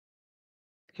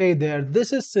Hey there,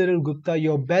 this is Cyril Gupta,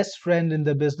 your best friend in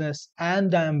the business,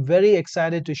 and I am very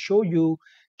excited to show you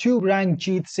Tuberank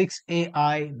Jeet 6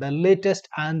 AI, the latest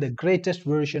and the greatest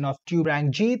version of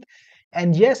Tuberank Jeet.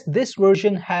 And yes, this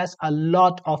version has a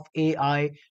lot of AI.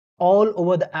 All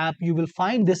over the app, you will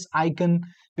find this icon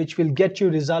which will get you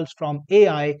results from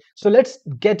AI. So let's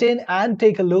get in and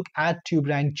take a look at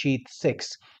Tuberank Jeet 6.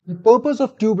 The purpose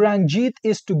of Tuberank Jeet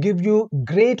is to give you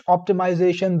great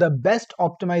optimization, the best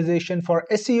optimization for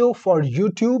SEO for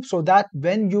YouTube, so that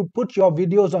when you put your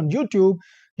videos on YouTube,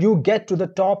 you get to the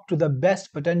top, to the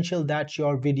best potential that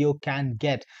your video can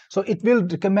get. So it will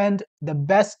recommend the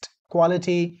best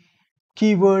quality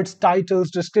keywords,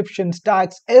 titles, descriptions,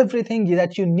 tags, everything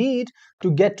that you need to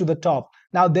get to the top.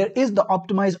 Now there is the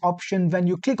optimize option. When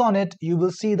you click on it, you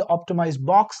will see the optimize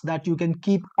box that you can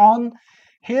keep on.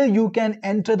 Here you can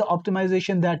enter the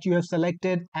optimization that you have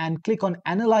selected and click on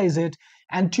analyze it,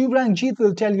 and Tuberank Jeet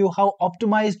will tell you how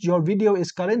optimized your video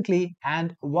is currently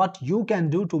and what you can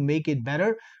do to make it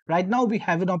better. Right now we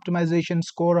have an optimization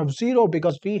score of 0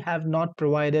 because we have not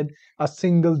provided a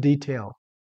single detail.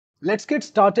 Let's get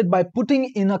started by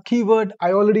putting in a keyword.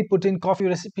 I already put in coffee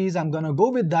recipes. I'm going to go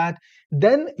with that.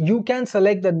 Then you can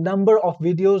select the number of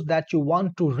videos that you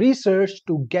want to research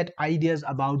to get ideas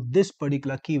about this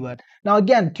particular keyword. Now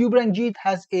again, Tuberank Jeet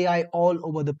has AI all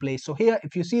over the place. So here,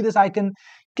 if you see this icon,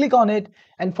 click on it.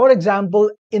 And for example,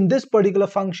 in this particular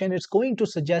function, it's going to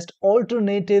suggest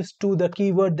alternatives to the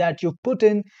keyword that you've put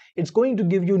in. It's going to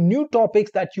give you new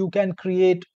topics that you can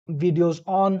create videos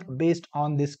on based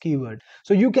on this keyword.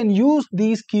 So you can use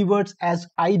these keywords as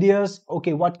ideas.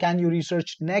 Okay, what can you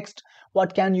research next?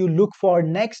 What can you look for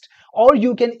next? Or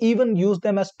you can even use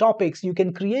them as topics. You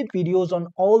can create videos on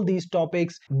all these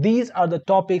topics. These are the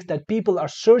topics that people are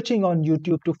searching on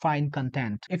YouTube to find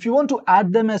content. If you want to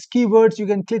add them as keywords, you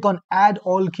can click on add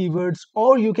all keywords,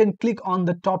 or you can click on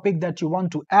the topic that you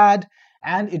want to add,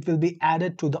 and it will be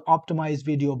added to the optimized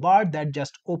video bar that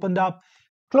just opened up.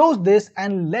 Close this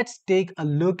and let's take a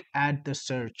look at the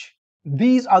search.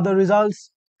 These are the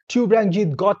results. Tuberank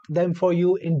Jeet got them for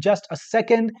you in just a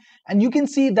second, and you can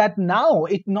see that now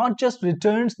it not just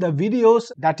returns the videos,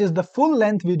 that is the full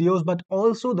length videos, but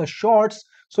also the shorts.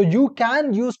 So you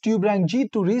can use Tuberank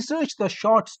Jeet to research the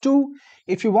shorts too.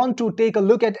 If you want to take a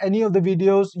look at any of the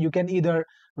videos, you can either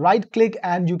right click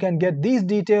and you can get these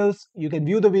details. You can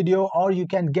view the video, or you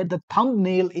can get the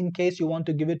thumbnail in case you want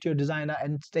to give it to your designer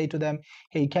and say to them,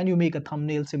 hey, can you make a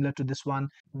thumbnail similar to this one?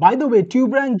 By the way,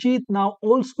 Tuberank Jeet now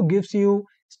also gives you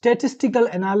statistical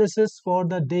analysis for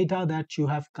the data that you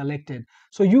have collected.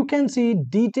 So you can see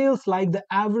details like the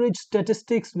average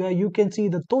statistics, where you can see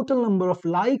the total number of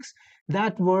likes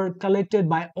that were collected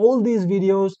by all these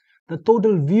videos, the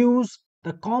total views,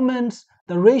 the comments,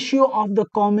 the ratio of the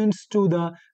comments to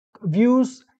the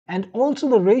views, and also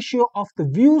the ratio of the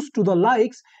views to the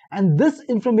likes. And this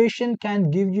information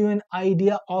can give you an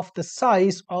idea of the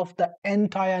size of the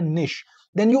entire niche.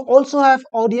 Then you also have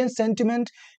audience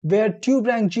sentiment, where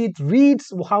Tuberank Jeet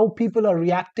reads how people are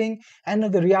reacting, and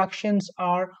if the reactions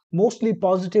are mostly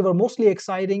positive or mostly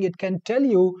exciting, it can tell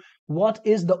you what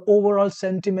is the overall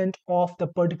sentiment of the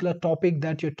particular topic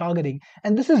that you're targeting.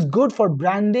 And this is good for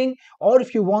branding, or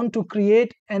if you want to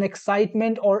create an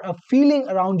excitement or a feeling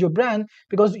around your brand,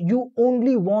 because you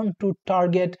only want to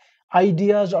target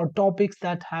ideas or topics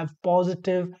that have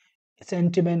positive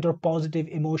sentiment or positive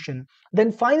emotion.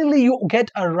 Then finally, you get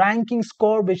a ranking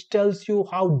score which tells you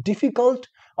how difficult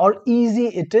or easy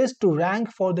it is to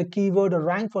rank for the keyword or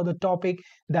rank for the topic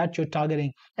that you're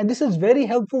targeting. And this is very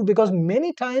helpful because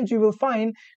many times you will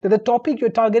find that the topic you're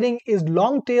targeting is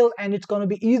long tail and it's going to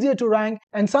be easier to rank.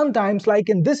 And sometimes, like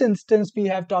in this instance, we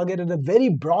have targeted a very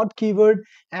broad keyword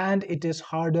and it is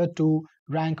harder to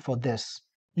rank for this.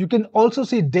 You can also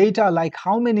see data like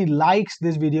how many likes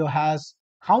this video has,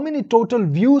 how many total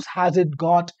views has it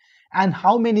got, and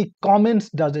how many comments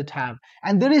does it have.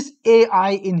 And there is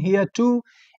AI in here too.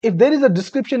 If there is a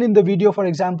description in the video, for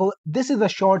example, this is a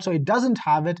short, so it doesn't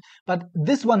have it, but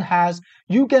this one has,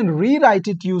 you can rewrite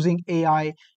it using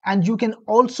AI, and you can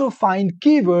also find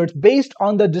keywords based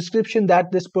on the description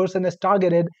that this person has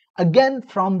targeted, again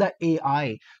from the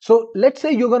AI. So let's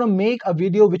say you're going to make a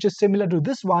video which is similar to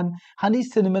this one, honey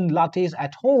cinnamon lattes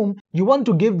at home. You want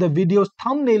to give the video's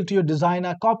thumbnail to your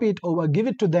designer, copy it over, give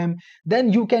it to them.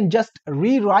 Then you can just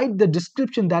rewrite the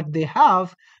description that they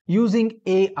have using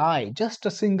AI. Just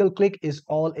a single click is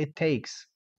all it takes.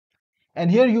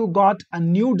 And here you got a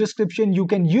new description. You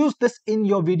can use this in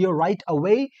your video right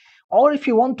away. Or if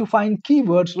you want to find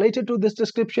keywords related to this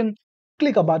description,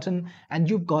 click a button, and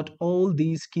you've got all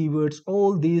these keywords,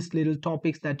 all these little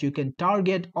topics that you can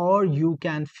target or you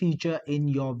can feature in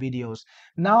your videos.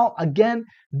 Now again,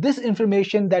 this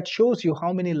information that shows you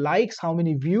how many likes, how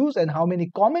many views, and how many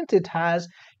comments it has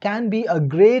can be a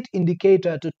great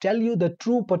indicator to tell you the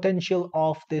true potential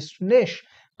of this niche.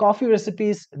 Coffee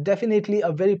recipes, definitely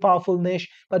a very powerful niche,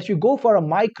 but if you go for a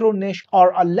micro niche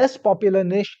or a less popular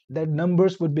niche, the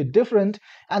numbers would be different,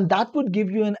 and that would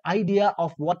give you an idea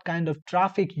of what kind of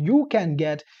traffic you can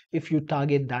get if you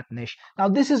target that niche. Now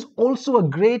this is also a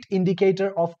great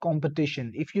indicator of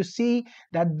competition. If you see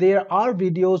that there are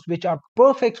videos which are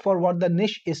perfect for what the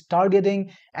niche is targeting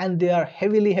and they are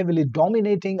heavily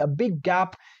dominating, a big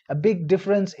gap, a big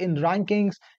difference in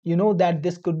rankings, you know that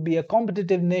this could be a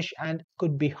competitive niche and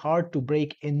could be hard to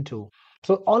break into.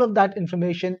 So all of that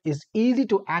information is easy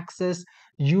to access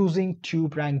using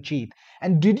Tuberank Jeet.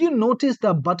 And did you notice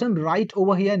the button right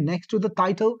over here next to the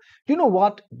title? You know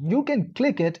what? You can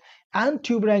click it and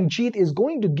Tuberank Jeet is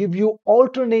going to give you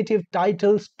alternative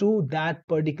titles to that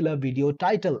particular video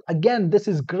title. Again, this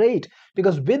is great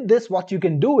because with this what you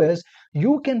can do is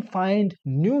you can find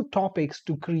new topics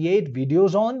to create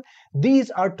videos on. These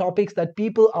are topics that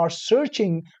people are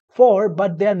searching for,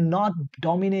 but they're not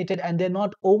dominated and they're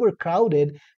not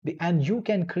overcrowded, and you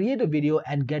can create a video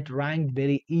and get ranked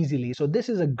very easily. So this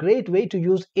is a great way to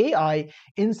use AI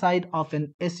inside of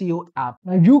an SEO app.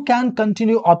 Now you can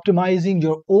continue optimizing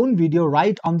your own video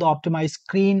right on the optimized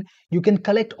screen. You can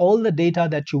collect all the data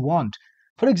that you want.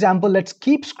 For example, let's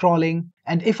keep scrolling,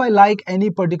 and if I like any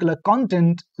particular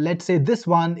content, let's say this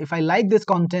one, if I like this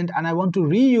content and I want to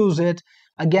reuse it,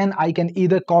 again, I can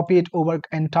either copy it over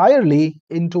entirely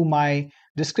into my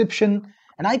description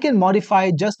and I can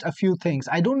modify just a few things.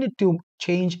 I don't need to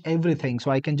change everything. So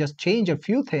I can just change a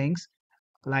few things,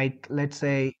 like let's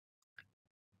say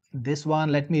this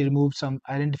one. Let me remove some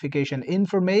identification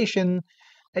information.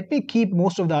 Let me keep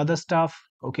most of the other stuff.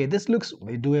 Okay, this looks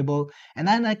doable. And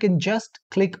then I can just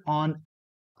click on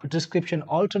description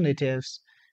alternatives,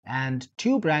 and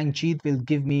Tuberank Jeet will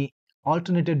give me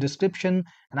alternative description,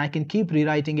 and I can keep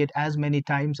rewriting it as many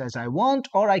times as I want,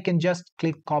 or I can just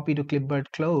click copy to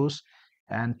clipboard close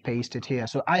and paste it here.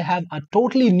 So I have a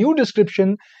totally new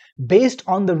description based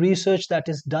on the research that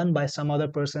is done by some other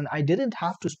person. I didn't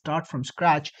have to start from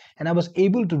scratch and I was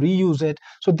able to reuse it.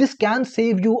 So this can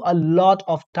save you a lot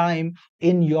of time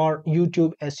in your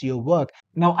YouTube SEO work.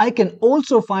 Now I can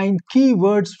also find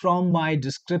keywords from my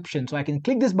description. So I can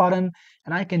click this button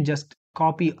and I can just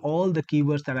copy all the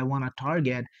keywords that I want to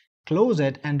target, close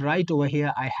it, and right over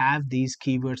here I have these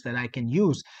keywords that I can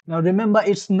use. Now remember,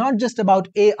 it's not just about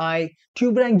AI.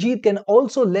 Tuberank Jeet can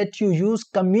also let you use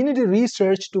community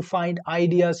research to find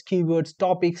ideas, keywords,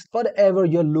 topics, whatever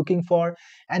you're looking for.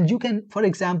 And you can, for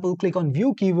example, click on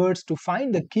view keywords to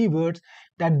find the keywords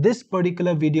that this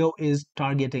particular video is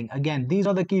targeting. Again, these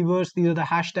are the keywords, these are the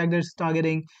hashtags that it's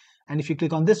targeting. And if you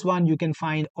click on this one, you can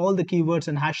find all the keywords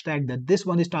and hashtag that this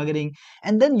one is targeting.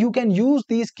 And then you can use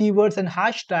these keywords and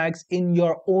hashtags in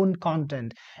your own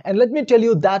content. And let me tell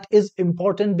you, that is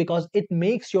important because it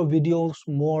makes your videos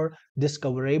more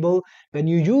discoverable. When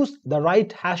you use the right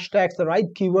hashtags, the right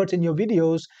keywords in your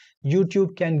videos,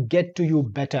 YouTube can get to you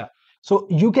better. So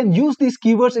you can use these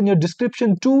keywords in your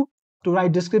description too, to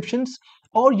write descriptions,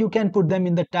 or you can put them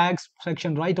in the tags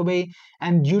section right away,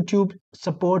 and YouTube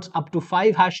supports up to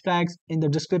 5 hashtags in the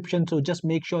description, so just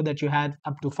make sure that you have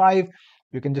up to 5.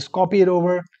 You can just copy it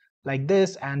over like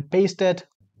this and paste it.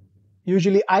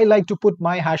 Usually I like to put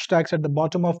my hashtags at the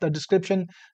bottom of the description,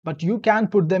 but you can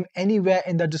put them anywhere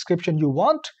in the description you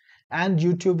want and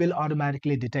YouTube will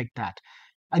automatically detect that.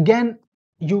 Again,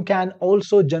 you can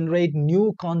also generate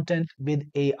new content with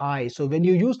AI. So when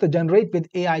you use the generate with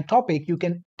AI topic, you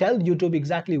can tell YouTube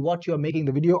exactly what you're making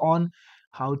the video on: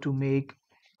 how to make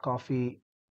coffee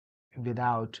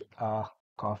without a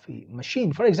coffee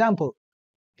machine. For example,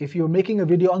 if you're making a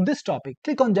video on this topic,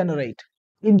 click on generate.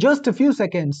 In just a few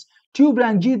seconds,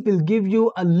 Tuberank Jeet will give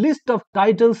you a list of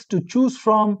titles to choose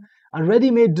from, a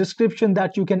ready-made description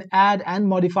that you can add and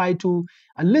modify to,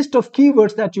 a list of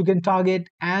keywords that you can target,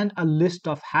 and a list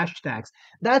of hashtags.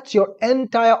 That's your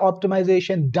entire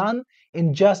optimization done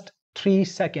in just 3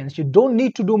 seconds. You don't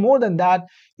need to do more than that.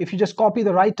 If you just copy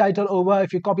the right title over,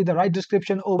 if you copy the right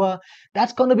description over,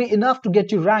 that's going to be enough to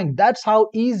get you ranked. That's how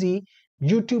easy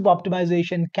YouTube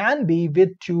optimization can be with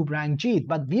Tuberank Jeet.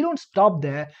 But we don't stop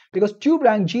there, because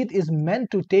Tuberank Jeet is meant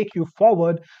to take you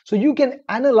forward so you can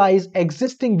analyze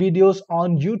existing videos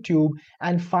on YouTube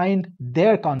and find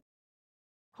their content.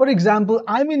 For example,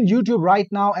 I'm in YouTube right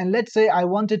now, and let's say I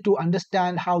wanted to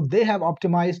understand how they have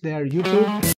optimized their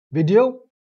YouTube video.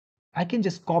 I can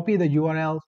just copy the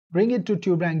URL, bring it to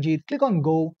Tuberank Jeet, click on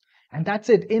go, and that's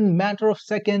it. In matter of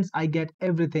seconds, I get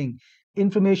everything.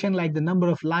 Information like the number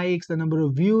of likes, the number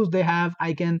of views they have.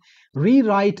 I can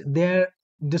rewrite their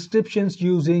descriptions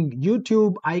using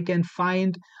YouTube. I can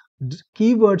find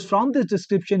keywords from this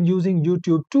description using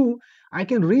YouTube too. I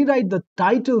can rewrite the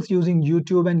titles using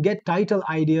YouTube and get title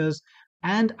ideas.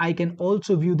 And I can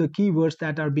also view the keywords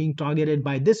that are being targeted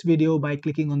by this video by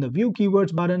clicking on the view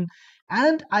keywords button.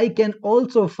 And I can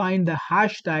also find the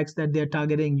hashtags that they're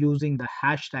targeting using the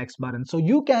hashtags button. So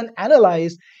you can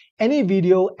analyze any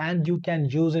video and you can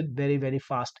use it very, very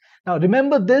fast. Now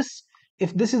remember this,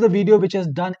 if this is a video which has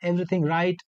done everything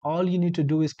right, all you need to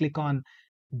do is click on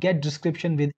get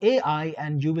description with AI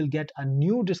and you will get a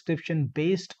new description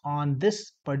based on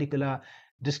this particular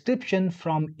description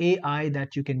from AI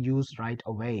that you can use right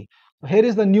away. So here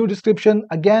is the new description.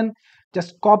 Again,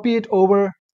 just copy it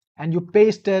over and you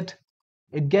paste it.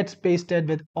 It gets pasted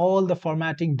with all the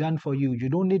formatting done for you. You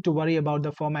don't need to worry about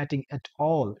the formatting at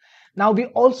all. Now we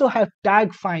also have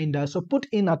tag finder. So put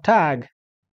in a tag.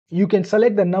 You can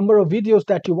select the number of videos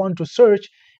that you want to search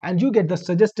and you get the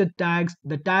suggested tags,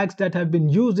 the tags that have been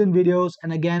used in videos.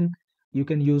 And again, you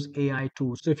can use AI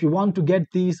too. So if you want to get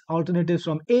these alternatives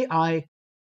from AI,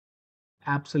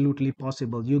 absolutely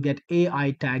possible. You get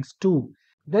AI tags too.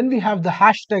 Then we have the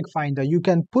hashtag finder. You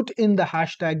can put in the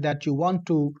hashtag that you want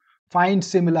to find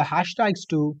similar hashtags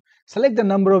to. Select the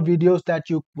number of videos that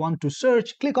you want to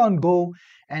search, click on go,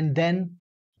 and then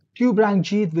Tuberank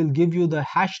Jeet will give you the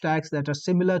hashtags that are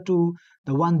similar to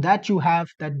the one that you have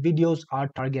that videos are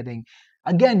targeting.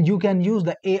 Again, you can use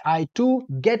the AI to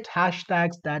get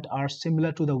hashtags that are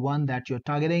similar to the one that you're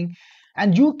targeting.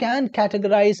 And you can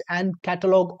categorize and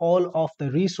catalog all of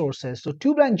the resources. So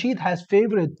Tuberank Jeet has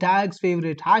favorite tags,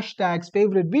 favorite hashtags,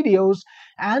 favorite videos,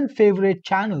 and favorite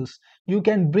channels. You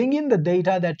can bring in the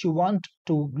data that you want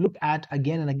to look at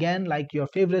again and again, like your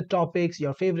favorite topics,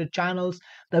 your favorite channels,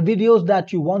 the videos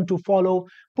that you want to follow,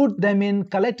 put them in,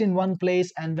 collect in one place,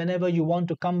 and whenever you want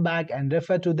to come back and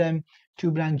refer to them,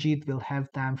 Tuberank Jeet will have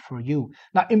them for you.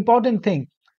 Now, important thing,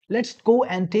 let's go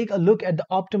and take a look at the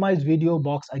optimized video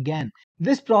box again.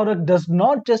 This product does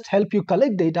not just help you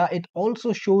collect data, it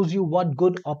also shows you what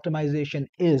good optimization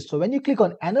is. So when you click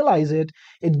on analyze it,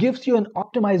 it gives you an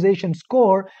optimization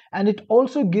score and it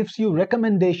also gives you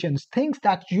recommendations, things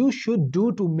that you should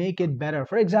do to make it better.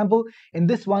 For example, in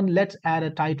this one, let's add a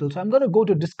title. So I'm going to go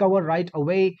to discover right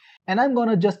away and I'm going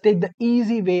to just take the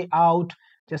easy way out.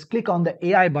 Just click on the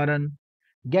AI button,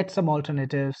 get some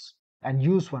alternatives and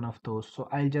use one of those. So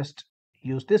I'll just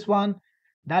use this one.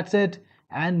 That's it.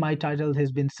 And my title has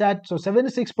been set. So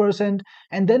 76%.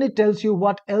 And then it tells you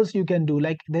what else you can do.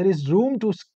 Like there is room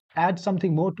to add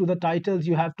something more to the titles.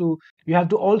 You have to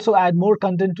also add more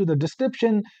content to the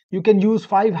description. You can use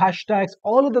 5 hashtags.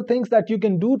 All of the things that you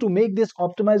can do to make this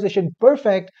optimization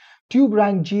perfect,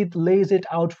 Tuberank Jeet lays it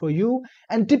out for you.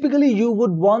 And typically you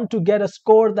would want to get a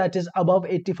score that is above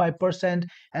 85%.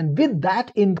 And with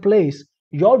that in place,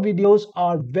 your videos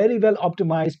are very well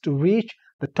optimized to reach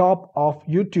the top of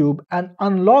YouTube and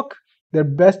unlock their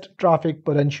best traffic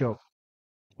potential.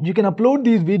 You can upload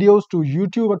these videos to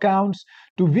YouTube accounts,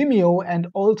 to Vimeo, and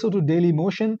also to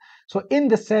Dailymotion. So in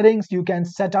the settings, you can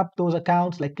set up those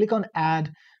accounts, like click on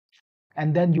add,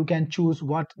 and then you can choose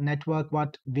what network,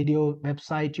 what video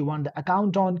website you want the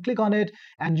account on. Click on it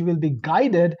and you will be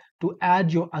guided to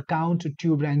add your account to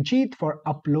Tuberank Jeet for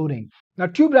uploading. Now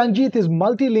Tuberank Jeet is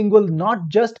multilingual, not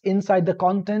just inside the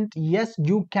content. Yes,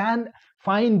 you can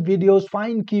find videos,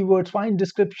 find keywords, find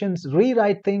descriptions,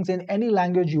 rewrite things in any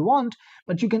language you want,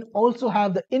 but you can also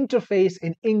have the interface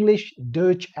in English,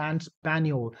 Dutch, and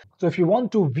Spanish. So if you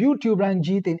want to view Tuberank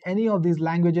Jeet in any of these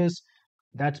languages,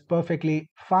 that's perfectly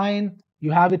fine.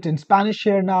 You have it in Spanish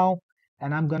here now,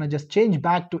 and I'm gonna just change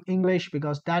back to English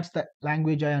because that's the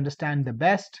language I understand the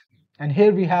best. And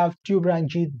here we have Tuberank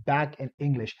Jeet back in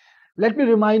English. Let me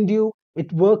remind you,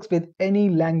 it works with any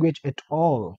language at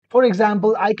all. For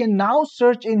example, I can now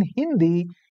search in Hindi,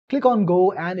 click on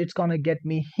go, and it's gonna get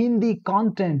me Hindi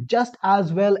content just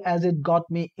as well as it got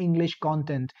me English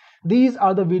content. These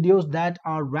are the videos that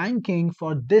are ranking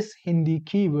for this Hindi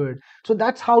keyword. So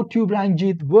that's how Tuberank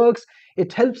Jeet works.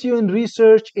 It helps you in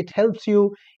research, it helps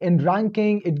you in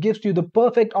ranking, it gives you the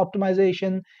perfect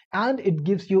optimization, and it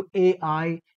gives you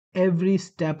AI every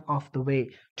step of the way.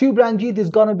 Tuberank Jeet is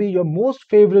gonna be your most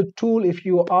favorite tool if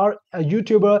you are a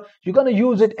YouTuber. You're gonna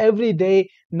use it every day,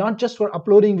 not just for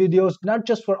uploading videos, not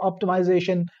just for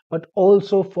optimization, but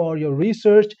also for your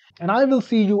research. And I will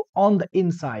see you on the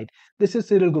inside. This is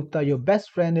Cyril Gupta, your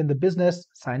best friend in the business,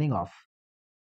 signing off.